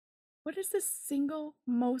What is the single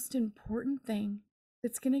most important thing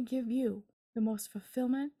that's going to give you the most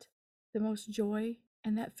fulfillment, the most joy,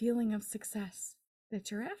 and that feeling of success that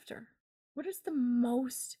you're after? What is the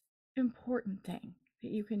most important thing that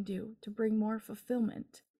you can do to bring more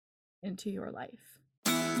fulfillment into your life?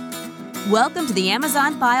 Welcome to the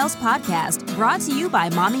Amazon Files podcast, brought to you by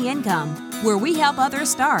Mommy Income, where we help others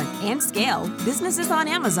start and scale businesses on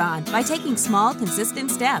Amazon by taking small, consistent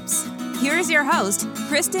steps. Here is your host,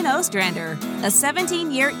 Kristen Ostrander, a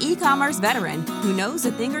 17-year e-commerce veteran who knows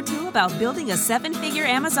a thing or two about building a 7-figure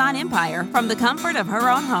Amazon empire from the comfort of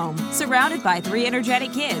her own home. Surrounded by 3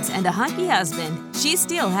 energetic kids and a hunky husband, she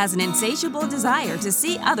still has an insatiable desire to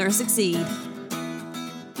see others succeed.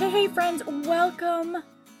 Hey, friends, welcome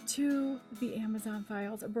to the Amazon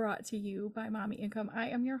Files, brought to you by Mommy Income. I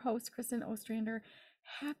am your host, Kristen Ostrander.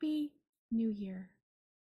 Happy New Year.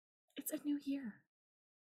 It's a new year.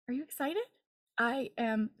 Are you excited? I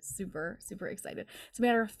am super, super excited. As a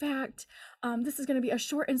matter of fact, this is going to be a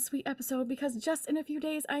short and sweet episode because just in a few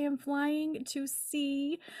days I am flying to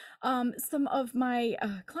see some of my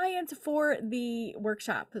clients for the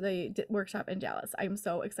workshop in Dallas. I'm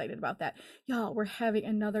so excited about that. Y'all, we're having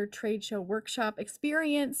another trade show workshop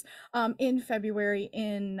experience in February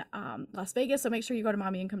in Las Vegas. So make sure you go to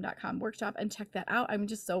mommyincome.com workshop and check that out. I'm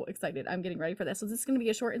just so excited. I'm getting ready for this. So this is going to be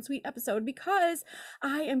a short and sweet episode because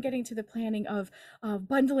I am getting to the planning of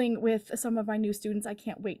bundling with some of my new students. I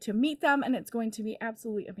can't wait to meet them, and it's going to be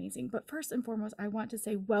absolutely amazing. But first and foremost, I want to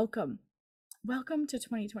say welcome to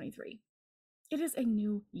 2023. It is a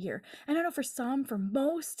new year. And I know for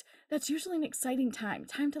most, that's usually an exciting time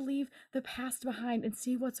to leave the past behind and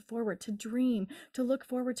see what's forward, to dream, to look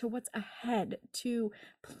forward to what's ahead, to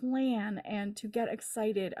plan and to get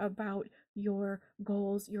excited about your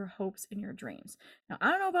goals, your hopes, and your dreams. Now,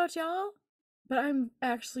 I don't know about y'all, but I'm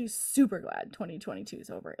actually super glad 2022 is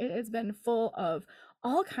over. It has been full of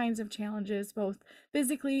all kinds of challenges, both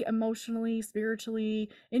physically, emotionally, spiritually,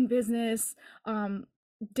 in business.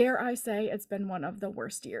 Dare I say, it's been one of the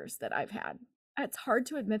worst years that I've had. It's hard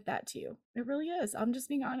to admit that to you. It really is. I'm just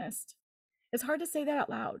being honest. It's hard to say that out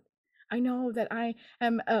loud. I know that I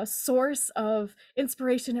am a source of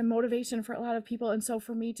inspiration and motivation for a lot of people. And so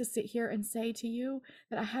for me to sit here and say to you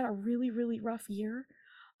that I had a really, really rough year,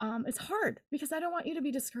 it's hard because I don't want you to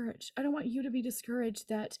be discouraged. I don't want you to be discouraged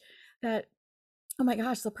that oh my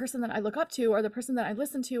gosh, the person that I look up to or the person that I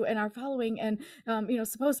listen to and are following and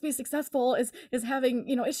supposed to be successful is having,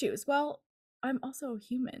 issues. Well, I'm also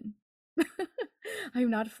human. I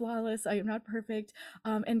am not flawless. I am not perfect.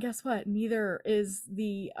 And guess what? Neither is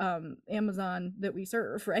the Amazon that we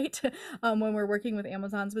serve, right? When we're working with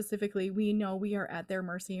Amazon specifically, we know we are at their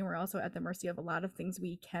mercy, and we're also at the mercy of a lot of things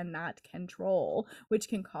we cannot control, which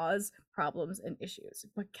can cause problems and issues.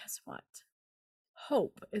 But guess what?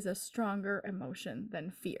 Hope is a stronger emotion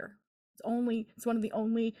than fear. It's one of the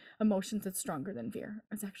only emotions that's stronger than fear.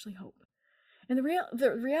 It's actually hope. And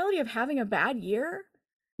the reality of having a bad year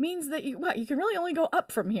means that you can really only go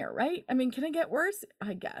up from here, right? I mean, can it get worse?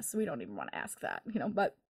 I guess we don't even want to ask that,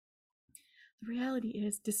 but the reality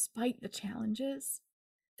is, despite the challenges,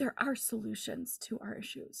 there are solutions to our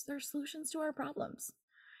issues. There are solutions to our problems.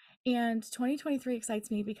 And 2023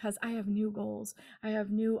 excites me because I have new goals. I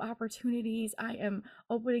have new opportunities. I am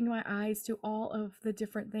opening my eyes to all of the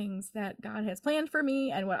different things that God has planned for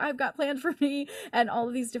me and what I've got planned for me and all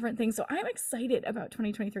of these different things. So I'm excited about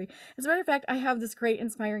 2023. As a matter of fact, I have this great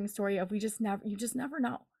inspiring story of you just never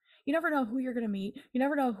know. You never know who you're going to meet. You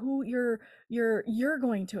never know who you're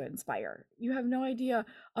going to inspire. You have no idea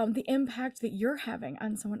the impact that you're having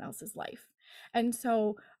on someone else's life. And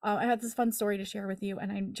so I have this fun story to share with you,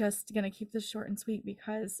 and I'm just gonna keep this short and sweet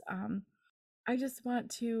because I just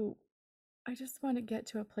want to get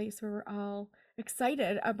to a place where we're all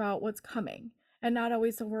excited about what's coming and not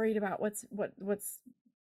always so worried about what's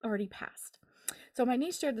already passed. So my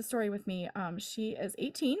niece shared the story with me. She is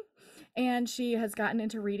 18 and she has gotten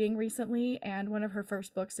into reading recently. And one of her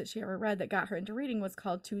first books that she ever read that got her into reading was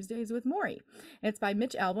called Tuesdays with Morrie. It's by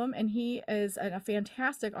Mitch Albom, and he is a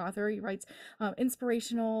fantastic author. He writes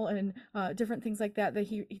inspirational and different things like that,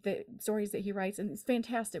 the stories that he writes, and it's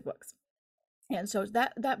fantastic books. And so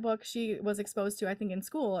that book she was exposed to, I think, in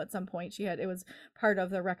school at some point. It was part of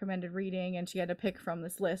the recommended reading, and she had to pick from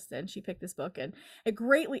this list, and she picked this book, and it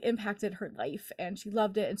greatly impacted her life, and she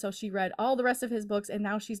loved it. And so she read all the rest of his books, and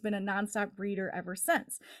now she's been a nonstop reader ever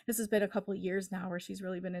since. This has been a couple of years now where she's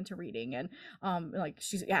really been into reading, and like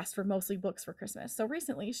she's asked for mostly books for Christmas. So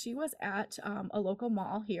recently she was at a local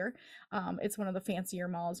mall here. It's one of the fancier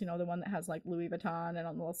malls, the one that has like Louis Vuitton and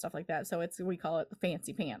all the stuff like that. So we call it the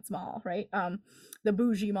fancy pants mall, right? The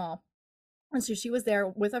bougie mall. And so she was there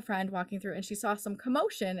with a friend walking through, and she saw some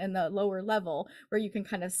commotion in the lower level where you can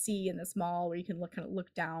kind of see in this mall where you can look kind of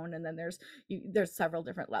look down, and then there's several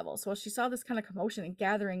different levels. So she saw this kind of commotion and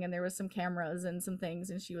gathering, and there was some cameras and some things,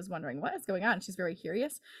 and she was wondering what is going on. She's very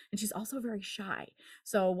curious, and she's also very shy.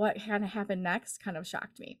 So what kind of happened next kind of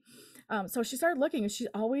shocked me. So she started looking, and she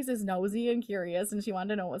always is nosy and curious, and she wanted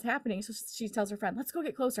to know what was happening. So she tells her friend, "Let's go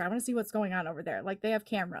get closer. I want to see what's going on over there. Like, they have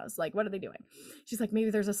cameras. Like, what are they doing?" She's like, "Maybe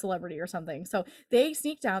there's a celebrity or something." So they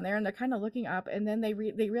sneak down there, and they're kind of looking up, and then they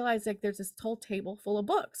realize like there's this whole table full of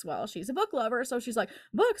books. Well, she's a book lover, so she's like,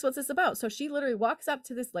 "Books, what's this about?" So she literally walks up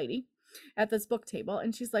to this lady at this book table,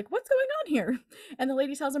 and she's like, "What's going on here?" And the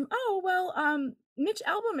lady tells him, "Oh, well, Mitch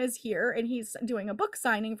Albom is here, and he's doing a book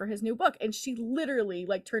signing for his new book." And she literally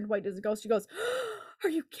like turned white as a ghost. She goes, "Are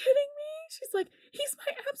you kidding me?" She's like, "He's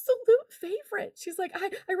my absolute favorite." She's like,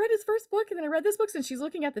 I read his first book, and then I read this book." And she's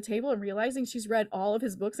looking at the table and realizing she's read all of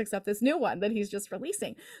his books except this new one that he's just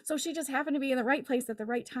releasing. So she just happened to be in the right place at the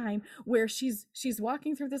right time, where she's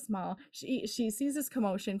walking through this mall. She sees this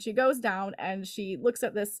commotion. She goes down, and she looks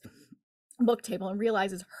at this book table and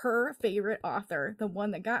realizes her favorite author, the one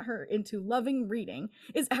that got her into loving reading,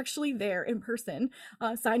 is actually there in person,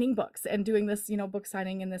 signing books and doing this, book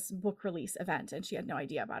signing and this book release event. And she had no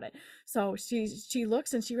idea about it. So she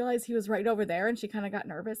looks, and she realized he was right over there, and she kind of got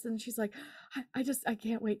nervous, and she's like, I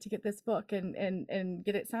can't wait to get this book and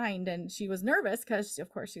get it signed." And she was nervous because of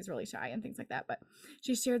course she's really shy and things like that, but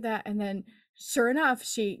she shared that. And then sure enough,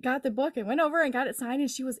 she got the book and went over and got it signed, and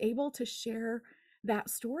she was able to share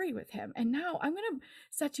that story with him. And now I'm going to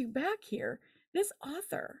set you back here. This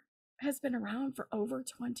author has been around for over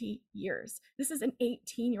 20 years. This is an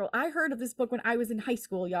 18-year-old. I heard of this book when I was in high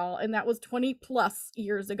school, y'all, and that was 20 plus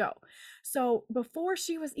years ago. So before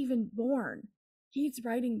she was even born, he's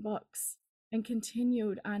writing books and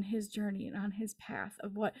continued on his journey and on his path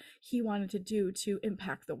of what he wanted to do to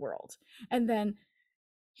impact the world. And then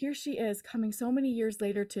here she is coming so many years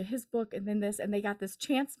later to his book, and then this, and they got this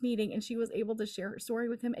chance meeting, and she was able to share her story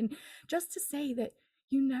with him. And just to say that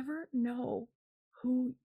you never know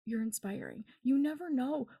who you're inspiring. You never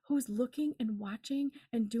know who's looking and watching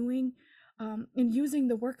and doing and using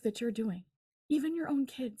the work that you're doing. Even your own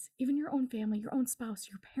kids, even your own family, your own spouse,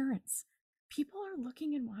 your parents. People are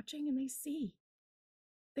looking and watching, and they see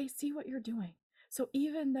what you're doing. So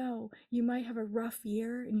even though you might have a rough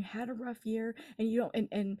year, and you had a rough year, and you don't,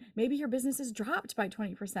 and maybe your business is dropped by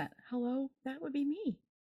 20%. Hello, that would be me.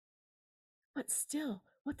 But still,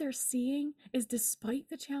 what they're seeing is, despite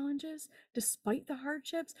the challenges, despite the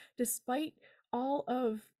hardships, despite all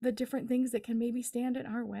of the different things that can maybe stand in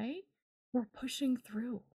our way, we're pushing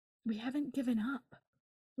through. We haven't given up.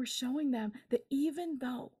 We're showing them that even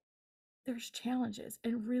though there's challenges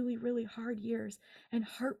and really, really hard years and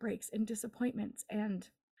heartbreaks and disappointments and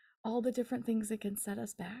all the different things that can set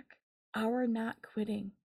us back, our not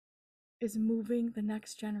quitting is moving the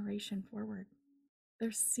next generation forward.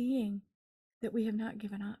 They're seeing that we have not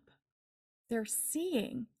given up. They're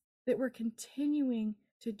seeing that we're continuing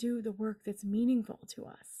to do the work that's meaningful to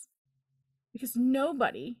us. Because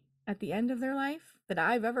nobody at the end of their life that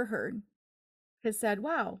I've ever heard has said,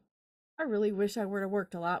 "Wow, I really wish I would have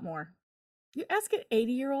worked a lot more." You ask an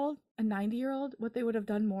 80-year-old, a 90-year-old, what they would have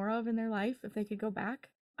done more of in their life if they could go back.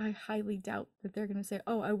 I highly doubt that they're going to say,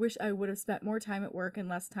 "Oh, I wish I would have spent more time at work and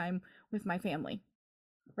less time with my family,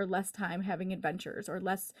 or less time having adventures, or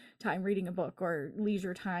less time reading a book, or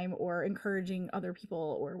leisure time, or encouraging other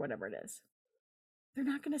people, or whatever it is." They're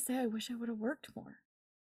not going to say, "I wish I would have worked more."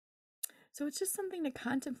 So it's just something to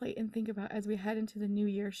contemplate and think about as we head into the new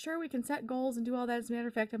year. Sure, we can set goals and do all that. As a matter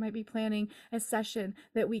of fact, I might be planning a session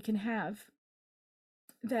that we can have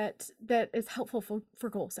that is helpful for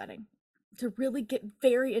goal setting, to really get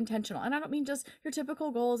very intentional. And I don't mean just your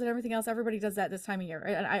typical goals and everything else. Everybody does that this time of year.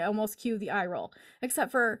 And I almost cue the eye roll,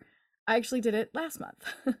 except for I actually did it last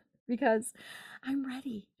month because I'm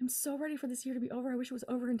ready. I'm so ready for this year to be over. I wish it was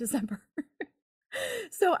over in December.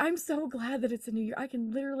 So I'm so glad that it's a new year. I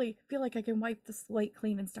can literally feel like I can wipe the slate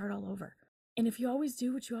clean and start all over. And if you always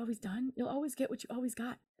do what you always done, you'll always get what you always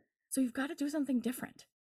got. So you've got to do something different.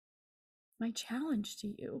 My challenge to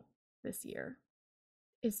you this year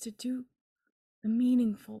is to do the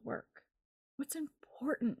meaningful work. What's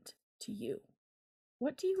important to you?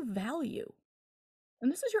 What do you value?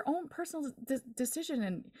 And this is your own personal decision,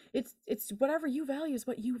 and it's whatever you value is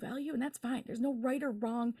what you value, and that's fine. There's no right or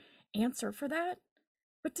wrong answer for that,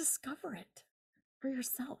 but discover it for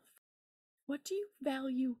yourself. What do you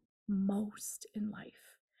value most in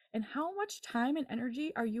life? And how much time and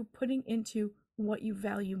energy are you putting into what you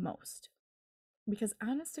value most? Because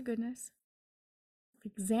honest to goodness,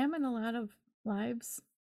 examine a lot of lives,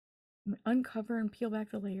 uncover and peel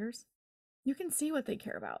back the layers, you can see what they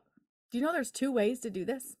care about. Do you know there's 2 ways to do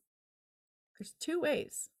this? There's 2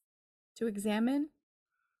 ways to examine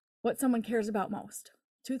what someone cares about most.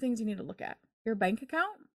 2 things you need to look at: your bank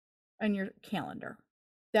account and your calendar.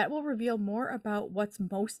 That will reveal more about what's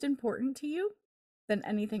most important to you than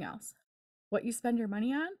anything else. What you spend your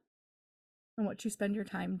money on and what you spend your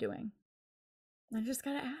time doing. And I just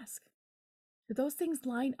got to ask, do those things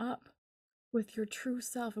line up with your true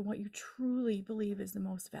self and what you truly believe is the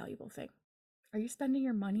most valuable thing? Are you spending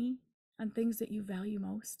your money on things that you value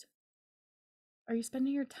most? Are you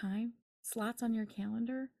spending your time, slots on your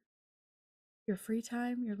calendar, your free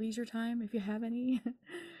time, your leisure time, if you have any?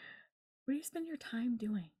 What do you spend your time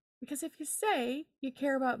doing? Because if you say you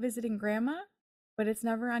care about visiting grandma, but it's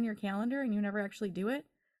never on your calendar and you never actually do it,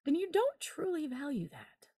 then you don't truly value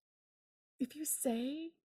that. If you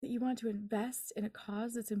say that you want to invest in a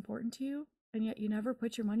cause that's important to you, and yet you never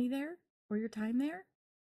put your money there or your time there,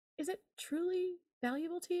 is it truly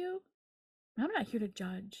valuable to you? I'm not here to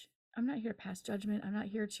judge. I'm not here to pass judgment. I'm not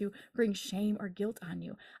here to bring shame or guilt on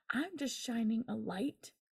you. I'm just shining a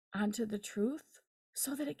light onto the truth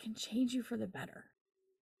so that it can change you for the better.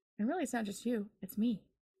 And really, it's not just you, it's me.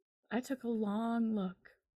 I took a long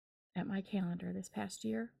look at my calendar this past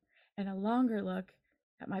year and a longer look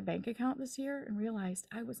at my bank account this year and realized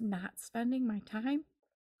I was not spending my time.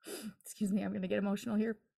 Excuse me, I'm going to get emotional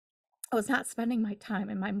here. I was not spending my time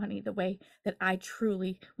and my money the way that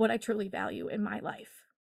what I truly value in my life.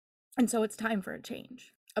 And so it's time for a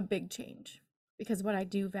change, a big change, because what I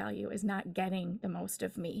do value is not getting the most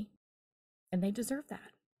of me. And they deserve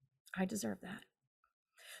that. I deserve that.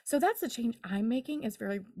 So that's the change I'm making. It's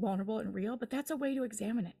very vulnerable and real, but that's a way to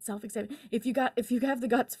examine it, self-examine. If you have the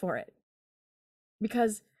guts for it,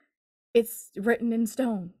 because it's written in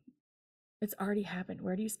stone. It's already happened.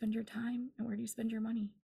 Where do you spend your time and where do you spend your money?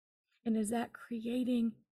 And is that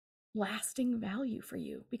creating lasting value for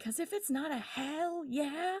you? Because if it's not a hell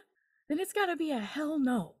yeah, then it's got to be a hell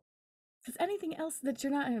no. Because anything else that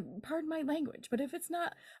you're not, pardon my language, but if it's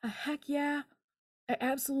not a heck yeah, I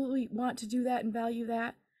absolutely want to do that and value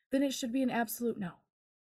that, then it should be an absolute no.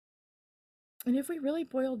 And if we really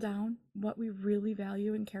boil down what we really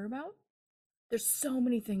value and care about, there's so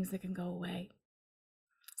many things that can go away.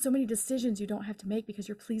 So many decisions you don't have to make because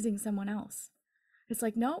you're pleasing someone else. It's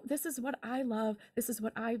like, no, this is what I love. This is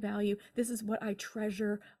what I value. This is what I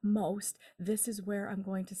treasure most. This is where I'm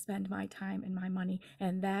going to spend my time and my money.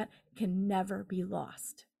 And that can never be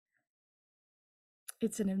lost.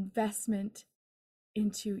 It's an investment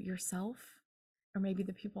into yourself, or maybe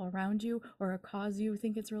the people around you, or a cause you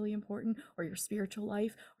think it's really important, or your spiritual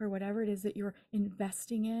life, or whatever it is that you're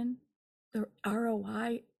investing in. The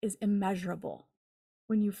ROI is immeasurable.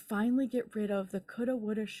 When you finally get rid of the coulda,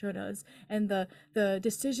 woulda, shouldas and the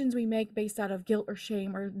decisions we make based out of guilt or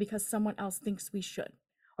shame, or because someone else thinks we should,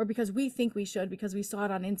 or because we think we should because we saw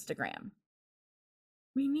it on Instagram.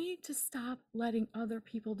 We need to stop letting other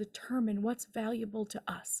people determine what's valuable to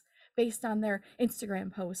us based on their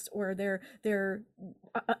Instagram posts or their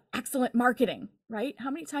excellent marketing, right?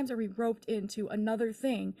 How many times are we roped into another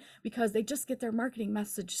thing because they just get their marketing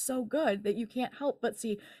message so good that you can't help but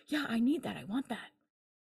see, yeah, I need that. I want that.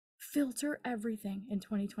 Filter everything in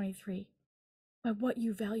 2023 by what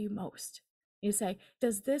you value most. You say,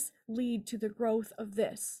 does this lead to the growth of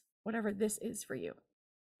this, whatever this is for you?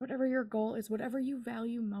 Whatever your goal is, whatever you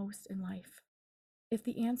value most in life. If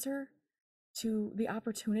the answer to the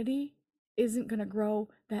opportunity isn't going to grow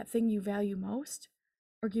that thing you value most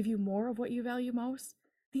or give you more of what you value most,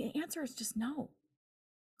 the answer is just no.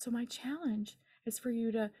 So my challenge is for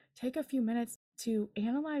you to take a few minutes to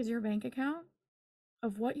analyze your bank account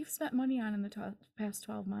of what you've spent money on in the past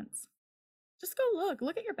 12 months. Just go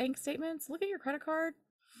look at your bank statements, look at your credit card.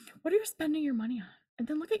 What are you spending your money on? And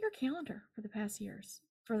then look at your calendar for the past years,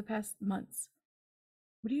 for the past months.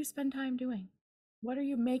 What do you spend time doing? What are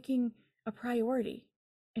you making a priority?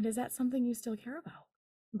 And is that something you still care about?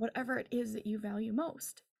 Whatever it is that you value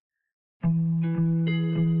most.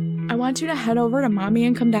 I want you to head over to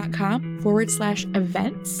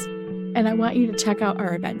mommyincome.com/events. And I want you to check out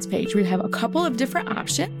our events page. We have a couple of different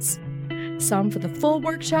options. Some for the full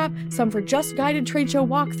workshop, some for just guided trade show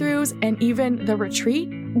walkthroughs, and even the retreat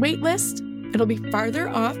waitlist. It'll be farther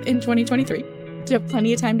off in 2023. So you have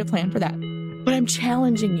plenty of time to plan for that. But I'm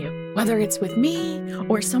challenging you, whether it's with me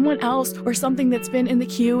or someone else or something that's been in the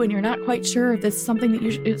queue and you're not quite sure if this is something that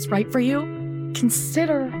is right for you,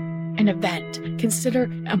 consider an event, consider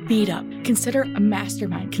a meetup, consider a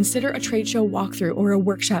mastermind, consider a trade show walkthrough or a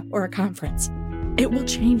workshop or a conference. It will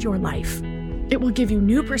change your life. It will give you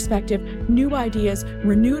new perspective, new ideas,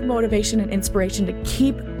 renewed motivation and inspiration to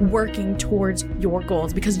keep working towards your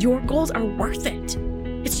goals, because your goals are worth it.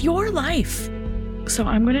 It's your life. So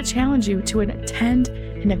I'm going to challenge you to attend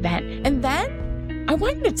an event. And then I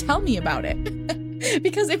want you to tell me about it.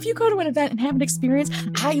 Because if you go to an event and have an experience,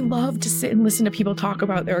 I love to sit and listen to people talk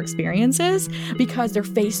about their experiences, because their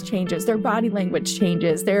face changes, their body language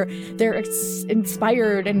changes, they're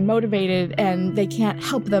inspired and motivated, and they can't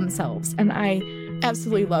help themselves. And I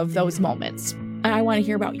absolutely love those moments. And I want to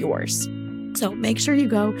hear about yours. So make sure you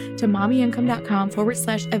go to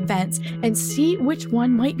mommyincome.com/events and see which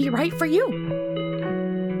one might be right for you.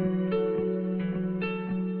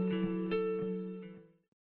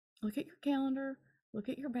 Look at your calendar, look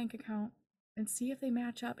at your bank account, and see if they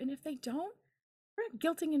match up. And if they don't, we're not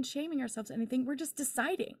guilting and shaming ourselves to anything. We're just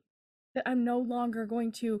deciding that I'm no longer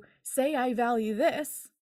going to say I value this,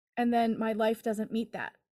 and then my life doesn't meet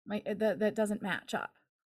that. That doesn't match up.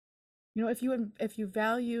 You know, if you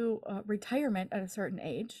value retirement at a certain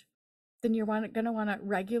age, then you're going to want to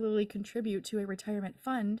regularly contribute to a retirement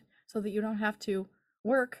fund so that you don't have to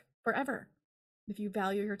work forever. If you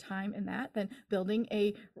value your time in that, then building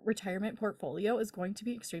a retirement portfolio is going to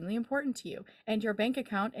be extremely important to you. And your bank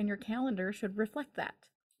account and your calendar should reflect that.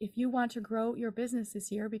 If you want to grow your business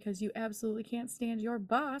this year because you absolutely can't stand your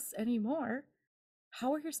boss anymore,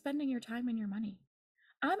 how are you spending your time and your money?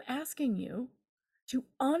 I'm asking you to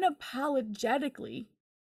unapologetically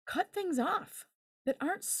cut things off that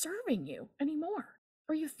aren't serving you anymore,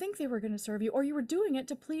 or you think they were going to serve you, or you were doing it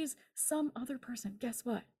to please some other person. Guess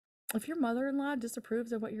what? If your mother-in-law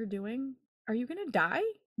disapproves of what you're doing, are you going to die?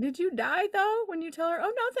 Did you die though when you tell her,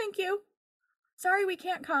 oh no, thank you. Sorry, we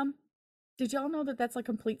can't come. Did y'all know that that's a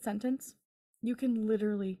complete sentence? You can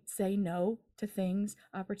literally say no to things,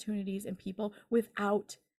 opportunities, and people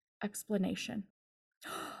without explanation.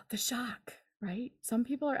 The shock, right? Some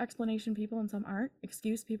people are explanation people and some aren't.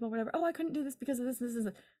 Excuse people, whatever. Oh, I couldn't do this because of this.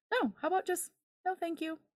 No, how about just, no, thank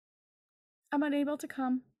you. I'm unable to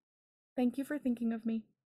come. Thank you for thinking of me.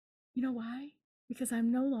 You know why? Because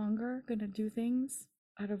I'm no longer going to do things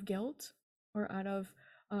out of guilt or out of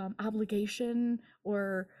obligation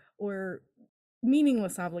or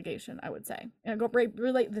meaningless obligation, I would say. And I'll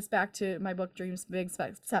relate this back to my book, Dreams Big,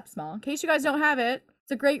 Steps Small. In case you guys don't have it,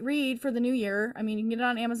 it's a great read for the new year. I mean, you can get it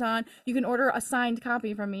on Amazon. You can order a signed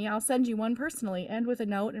copy from me. I'll send you one personally and with a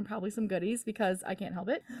note and probably some goodies because I can't help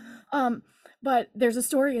it. But there's a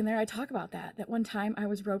story in there. I talk about that one time I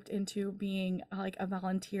was roped into being like a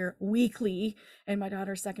volunteer weekly in my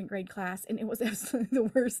daughter's second grade class. And it was absolutely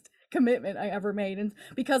the worst commitment I ever made. And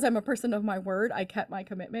because I'm a person of my word, I kept my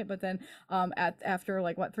commitment. But then after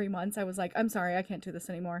 3 months, I was like, I'm sorry, I can't do this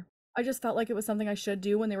anymore. I just felt like it was something I should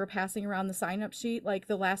do when they were passing around the sign-up sheet. Like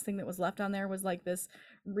the last thing that was left on there was like this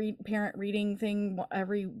parent reading thing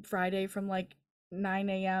every Friday from like 9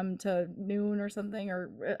 a.m. to noon or something,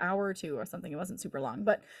 or an hour or two or something. It wasn't super long,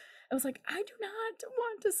 but I was like, I do not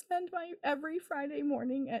want to spend my every Friday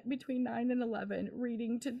morning at between 9 and 11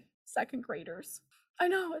 reading to second graders. I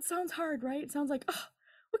know it sounds hard, right? It sounds like, oh,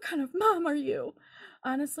 what kind of mom are you?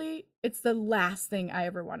 Honestly, it's the last thing I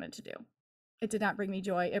ever wanted to do. It did not bring me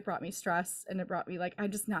joy. It brought me stress, and it brought me like,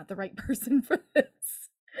 I'm just not the right person for this.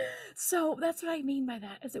 So that's what I mean by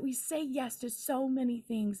that, is that we say yes to so many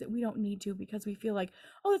things that we don't need to because we feel like,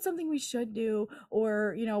 oh, it's something we should do,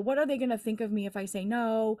 or, you know, what are they going to think of me if I say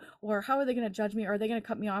no, or how are they going to judge me, or are they going to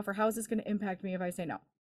cut me off, or how is this going to impact me if I say no?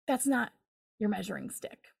 That's not your measuring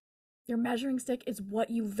stick. Your measuring stick is what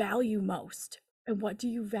you value most. And what do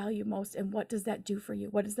you value most, and what does that do for you?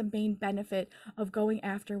 What is the main benefit of going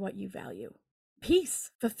after what you value?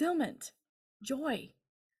 Peace, fulfillment, joy,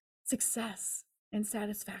 success, and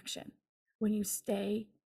satisfaction. When you stay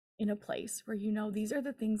in a place where you know these are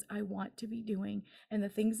the things I want to be doing, and the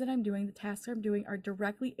things that I'm doing, the tasks I'm doing, are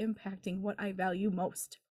directly impacting what I value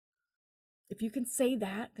most. If you can say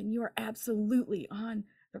that, then you are absolutely on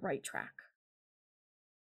the right track.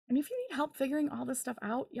 And if you need help figuring all this stuff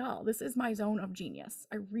out, y'all, this is my zone of genius.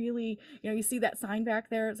 I really, you see that sign back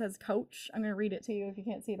there? It says coach. I'm going to read it to you if you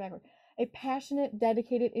can't see it backward. A passionate,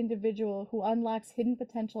 dedicated individual who unlocks hidden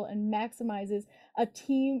potential and maximizes a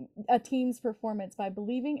team's performance by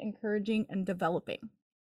believing, encouraging, and developing. Do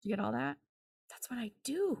you get all that? That's what I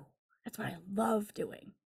do. That's what I love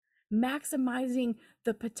doing. Maximizing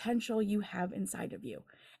the potential you have inside of you.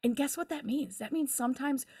 And guess what that means? That means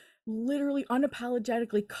sometimes literally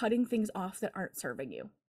unapologetically cutting things off that aren't serving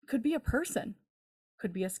you. Could be a person,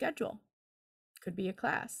 could be a schedule, could be a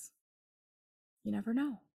class. You never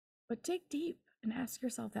know. But dig deep. and ask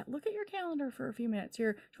yourself that. Look at your calendar for a few minutes,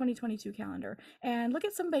 your 2022 calendar, and look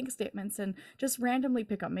at some bank statements and just randomly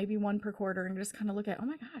pick up maybe one per quarter and just kind of look at, oh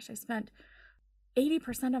my gosh, I spent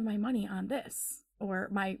 80% of my money on this, or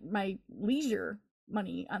my leisure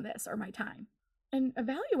money on this, or my time. And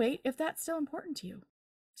evaluate if that's still important to you.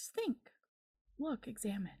 Just think, look,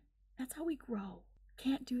 examine. That's how we grow.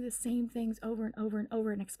 Can't do the same things over and over and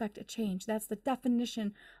over and expect a change. That's the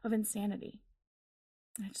definition of insanity.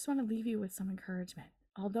 I just want to leave you with some encouragement.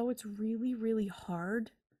 Although it's really, really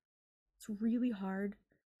hard,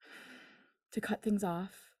 to cut things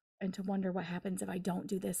off and to wonder what happens if I don't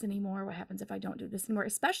do this anymore, what happens if I don't do this anymore,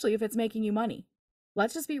 especially if it's making you money.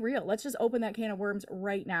 Let's just be real. Let's just open that can of worms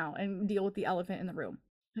right now and deal with the elephant in the room.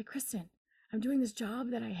 Like, Kristen, I'm doing this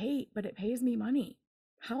job that I hate, but it pays me money.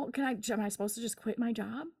 Am I supposed to just quit my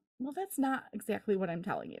job? Well, that's not exactly what I'm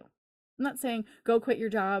telling you. I'm not saying go quit your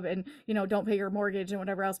job and, don't pay your mortgage and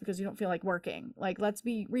whatever else because you don't feel like working. Like, let's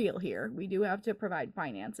be real here. We do have to provide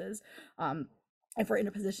finances if we're in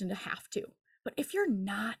a position to have to. But if you're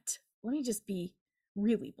not, let me just be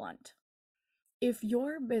really blunt. If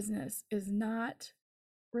your business is not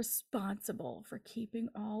responsible for keeping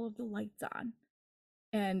all of the lights on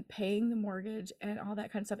and paying the mortgage and all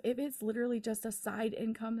that kind of stuff, if it's literally just a side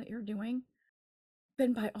income that you're doing,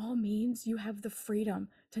 then by all means, you have the freedom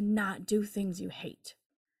to not do things you hate.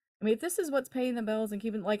 I mean, if this is what's paying the bills and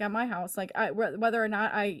keeping, like at my house, like whether or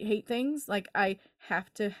not I hate things, like I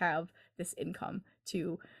have to have this income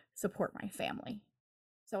to support my family.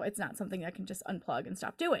 So it's not something I can just unplug and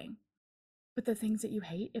stop doing. But the things that you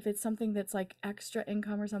hate, if it's something that's like extra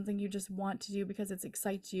income or something you just want to do because it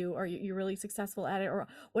excites you, or you're really successful at it, or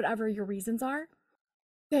whatever your reasons are,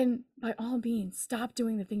 then by all means, stop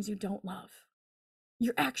doing the things you don't love.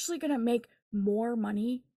 You're actually going to make more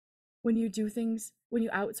money when you do things, when you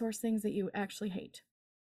outsource things that you actually hate.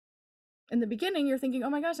 In the beginning, you're thinking, oh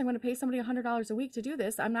my gosh, I'm going to pay somebody $100 a week to do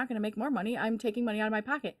this. I'm not going to make more money. I'm taking money out of my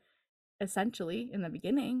pocket. Essentially, in the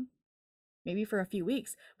beginning, maybe for a few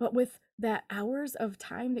weeks, but with that hours of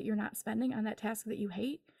time that you're not spending on that task that you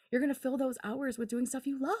hate, you're going to fill those hours with doing stuff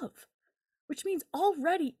you love, which means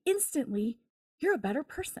already instantly you're a better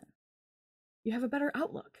person. You have a better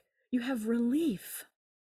outlook. You have relief.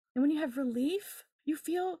 And when you have relief, you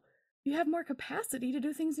feel you have more capacity to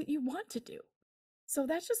do things that you want to do. So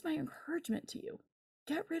that's just my encouragement to you.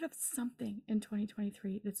 Get rid of something in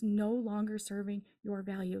 2023 that's no longer serving your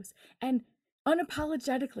values, and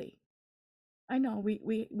unapologetically. I know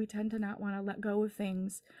we tend to not want to let go of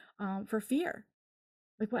things for fear.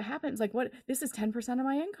 Like, what happens? Like, what? This is 10% of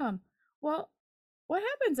my income. Well, what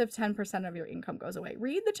happens if 10% of your income goes away?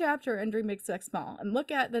 Read the chapter in Dream Big Succeed Small and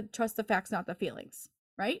look at the trust the facts, not the feelings,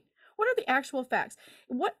 right? What are the actual facts?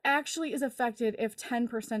 What actually is affected if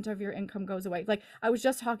 10% of your income goes away? Like, I was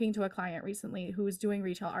just talking to a client recently who is doing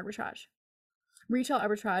retail arbitrage. Retail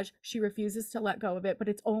arbitrage, she refuses to let go of it, but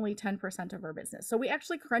it's only 10% of her business. So we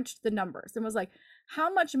actually crunched the numbers and was like,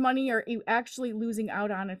 how much money are you actually losing out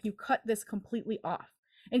on if you cut this completely off?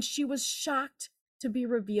 And she was shocked to be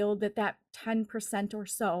revealed that 10% or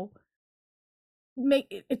so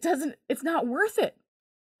it's not worth it.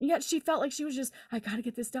 Yet she felt like she was just, I got to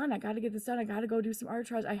get this done. I got to go do some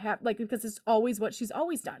arbitrage. Because it's always what she's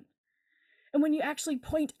always done. And when you actually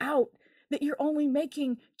point out that you're only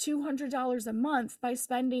making $200 a month by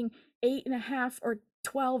spending 8.5 or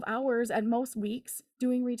 12 hours at most weeks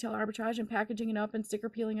doing retail arbitrage and packaging it up and sticker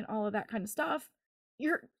peeling and all of that kind of stuff,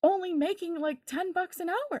 you're only making like $10 an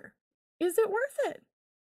hour. Is it worth it?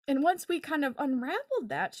 And once we kind of unraveled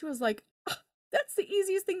that, she was like, oh, that's the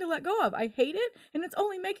easiest thing to let go of. I hate it, and it's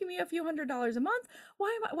only making me a few $100s a month.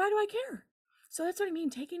 Why do I care? So that's what I mean.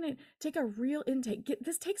 Take a real intake.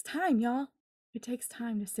 This takes time, y'all. It takes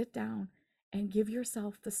time to sit down and give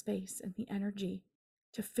yourself the space and the energy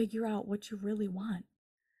to figure out what you really want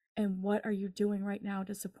and what are you doing right now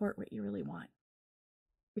to support what you really want.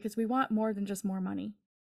 Because we want more than just more money.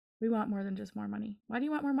 We want more than just more money. Why do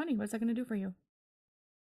you want more money? What's that going to do for you?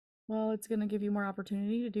 Well, it's going to give you more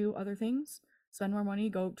opportunity to do other things, spend more money,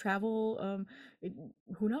 go travel.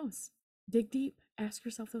 Who knows? Dig deep. Ask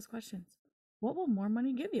yourself those questions. What will more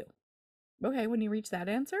money give you? Okay, when you reach that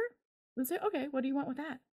answer, then say, okay, what do you want with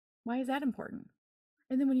that? Why is that important?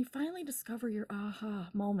 And then when you finally discover your aha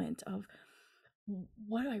moment of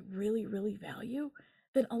what do I really, really value,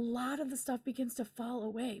 then a lot of the stuff begins to fall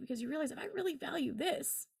away because you realize if I really value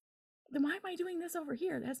this, then why am I doing this over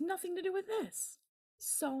here? That has nothing to do with this.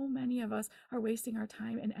 So many of us are wasting our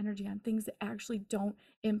time and energy on things that actually don't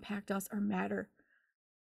impact us or matter.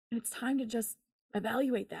 And it's time to just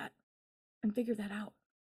evaluate that and figure that out.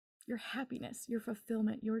 Your happiness, your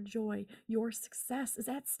fulfillment, your joy, your success is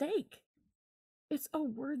at stake. It's a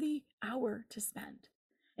worthy hour to spend.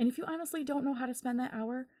 And if you honestly don't know how to spend that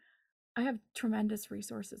hour, I have tremendous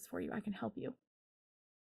resources for you. I can help you.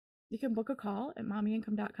 You can book a call at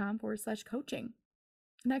mommyincome.com/coaching.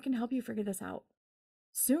 And I can help you figure this out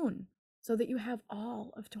soon so that you have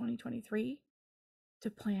all of 2023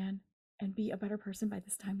 to plan and be a better person by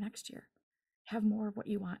this time next year. Have more of what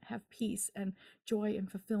you want, have peace and joy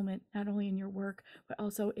and fulfillment, not only in your work, but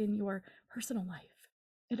also in your personal life.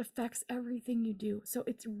 It affects everything you do. So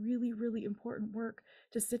it's really, really important work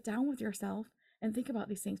to sit down with yourself and think about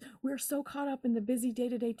these things. We're so caught up in the busy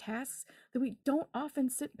day-to-day tasks that we don't often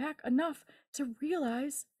sit back enough to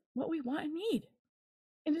realize what we want and need.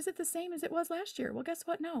 And is it the same as it was last year? Well, guess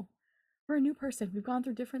what? No. We're a new person. We've gone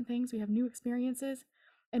through different things. We have new experiences.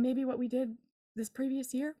 And maybe what we did this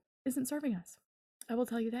previous year isn't serving us. I will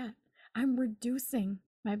tell you that. I'm reducing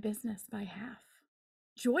my business by half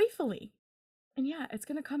joyfully. And yeah, it's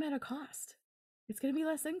going to come at a cost. It's going to be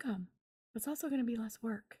less income. But it's also going to be less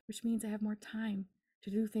work, which means I have more time to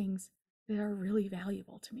do things that are really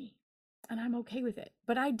valuable to me. And I'm okay with it.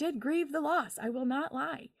 But I did grieve the loss. I will not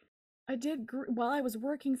lie. I did, while I was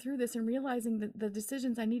working through this and realizing that the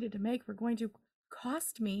decisions I needed to make were going to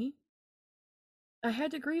cost me, I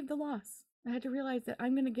had to grieve the loss. I had to realize that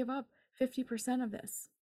I'm going to give up 50% of this,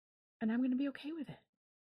 and I'm going to be okay with it,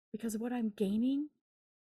 because what I'm gaining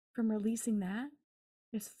from releasing that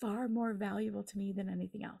is far more valuable to me than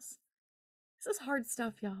anything else. This is hard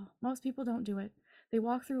stuff, y'all. Most people don't do it. They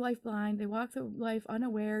walk through life blind. They walk through life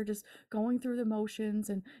unaware, just going through the motions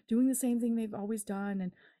and doing the same thing they've always done,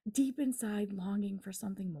 and deep inside longing for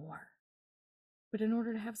something more. But in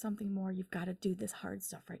order to have something more, you've got to do this hard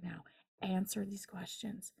stuff right now. Answer these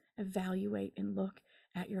questions, evaluate and look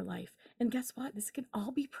at your life. And guess what? This can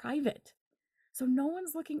all be private. So no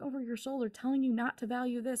one's looking over your shoulder telling you not to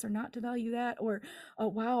value this or not to value that, or, oh,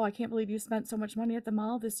 wow, I can't believe you spent so much money at the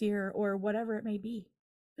mall this year, or whatever it may be.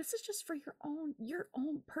 This is just for your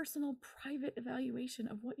own personal private evaluation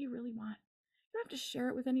of what you really want. You don't have to share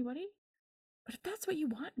it with anybody. But if that's what you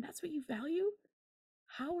want and that's what you value,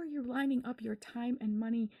 how are you lining up your time and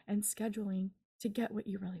money and scheduling to get what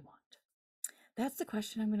you really want? That's the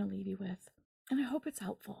question I'm going to leave you with. And I hope it's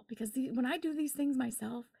helpful, because when I do these things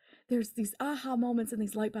myself, there's these aha moments and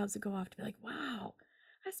these light bulbs that go off to be like, wow,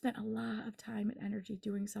 I spent a lot of time and energy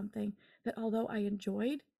doing something that, although I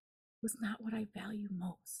enjoyed, was not what I value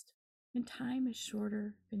most. And time is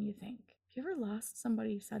shorter than you think. If you ever lost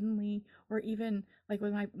somebody suddenly, or even like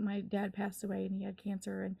when my dad passed away and he had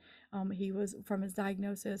cancer, and he was, from his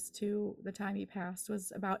diagnosis to the time he passed,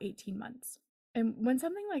 was about 18 months. And when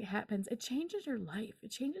something like happens, it changes your life. It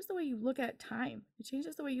changes the way you look at time. It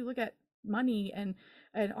changes the way you look at money and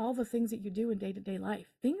all the things that you do in day-to-day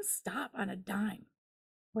life. Things stop on a dime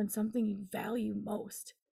when something you value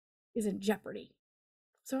most is in jeopardy.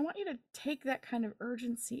 So I want you to take that kind of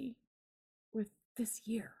urgency with this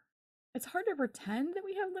year. It's hard to pretend that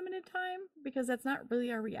we have limited time, because that's not really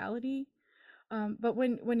our reality. But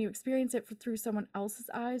when you experience it through someone else's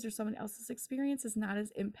eyes, or someone else's experience is not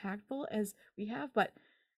as impactful as we have. But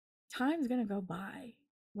time's going to go by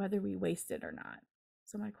whether we waste it or not.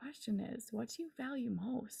 So my question is, what do you value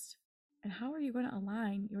most? And how are you going to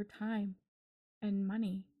align your time and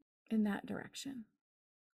money in that direction?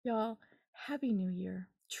 Y'all, Happy New Year.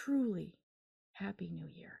 Truly Happy New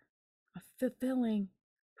Year. A fulfilling,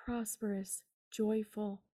 prosperous,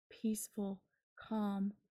 joyful, peaceful,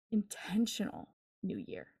 calm, intentional New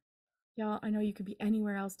Year. Y'all, I know you could be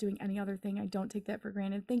anywhere else doing any other thing. I don't take that for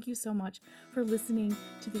granted. Thank you so much for listening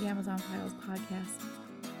to the Amazon Files podcast.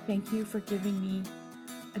 Thank you for giving me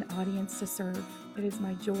an audience to serve. It is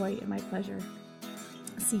my joy and my pleasure.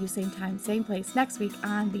 See you same time, same place next week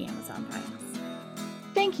on the Amazon Files.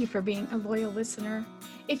 Thank you for being a loyal listener.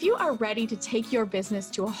 If you are ready to take your business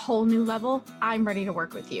to a whole new level, I'm ready to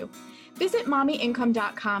work with you. Visit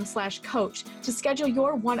mommyincome.com/coach to schedule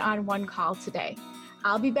your one-on-one call today.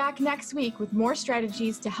 I'll be back next week with more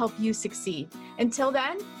strategies to help you succeed. Until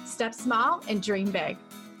then, step small and dream big.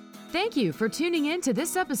 Thank you for tuning in to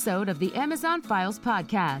this episode of the Amazon Files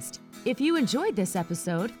podcast. If you enjoyed this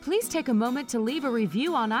episode, please take a moment to leave a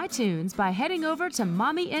review on iTunes by heading over to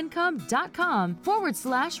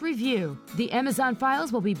mommyincome.com/review. The Amazon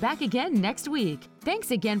Files will be back again next week. Thanks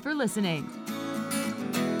again for listening.